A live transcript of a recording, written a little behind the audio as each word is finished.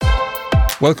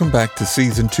Welcome back to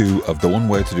Season 2 of the One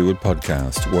Way to Do It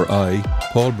podcast, where I,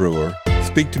 Paul Brewer,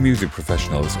 speak to music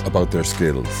professionals about their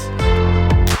skills.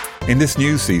 In this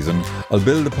new season, I'll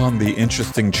build upon the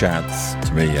interesting chats,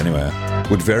 to me anyway,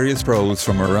 with various pros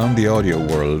from around the audio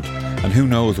world, and who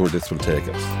knows where this will take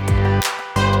us.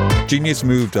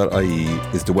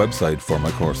 Geniusmove.ie is the website for my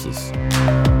courses.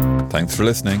 Thanks for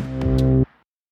listening.